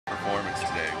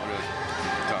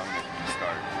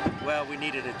we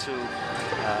needed it too.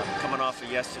 Coming off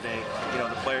of yesterday,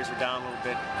 the players were down a little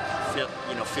bit,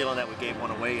 feeling that we gave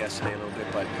one away yesterday a little bit.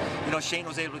 But Shane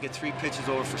was able to get 3 pitches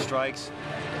over for strikes.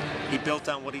 He built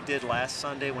on what he did last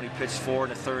Sunday when he pitched 4 in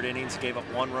the 3rd innings, gave up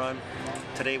 1 run.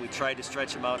 Today we tried to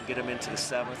stretch him out and get him into the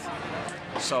 7th.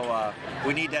 So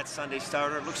we need that Sunday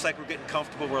starter. It looks like we're getting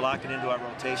comfortable. We're locking into our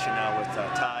rotation now with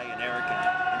Ty and Eric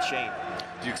and Shane.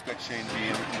 Do you expect Shane to be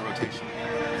in the rotation?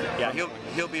 Yeah,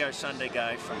 he'll be our Sunday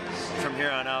guy from here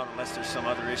on out, unless there's some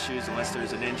other issues, unless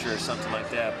there's an injury or something like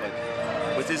that.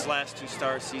 But with his last 2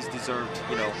 starts, he's deserved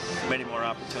many more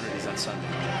opportunities on Sunday.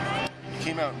 You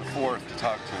came out in the 4th to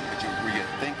talk to him, but were you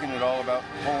thinking at all about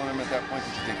pulling him at that point?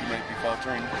 Did you think he might be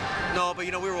faltering? No, but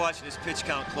we were watching his pitch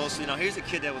count closely. Now here's a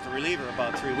kid that was a reliever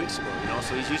about 3 weeks ago,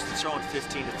 so he's used to throwing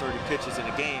 15 to 30 pitches in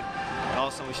a game. And all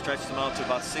of a sudden we stretched him out to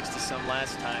about 60 some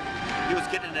last time. He was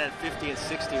getting in that 50 and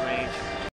 60 range.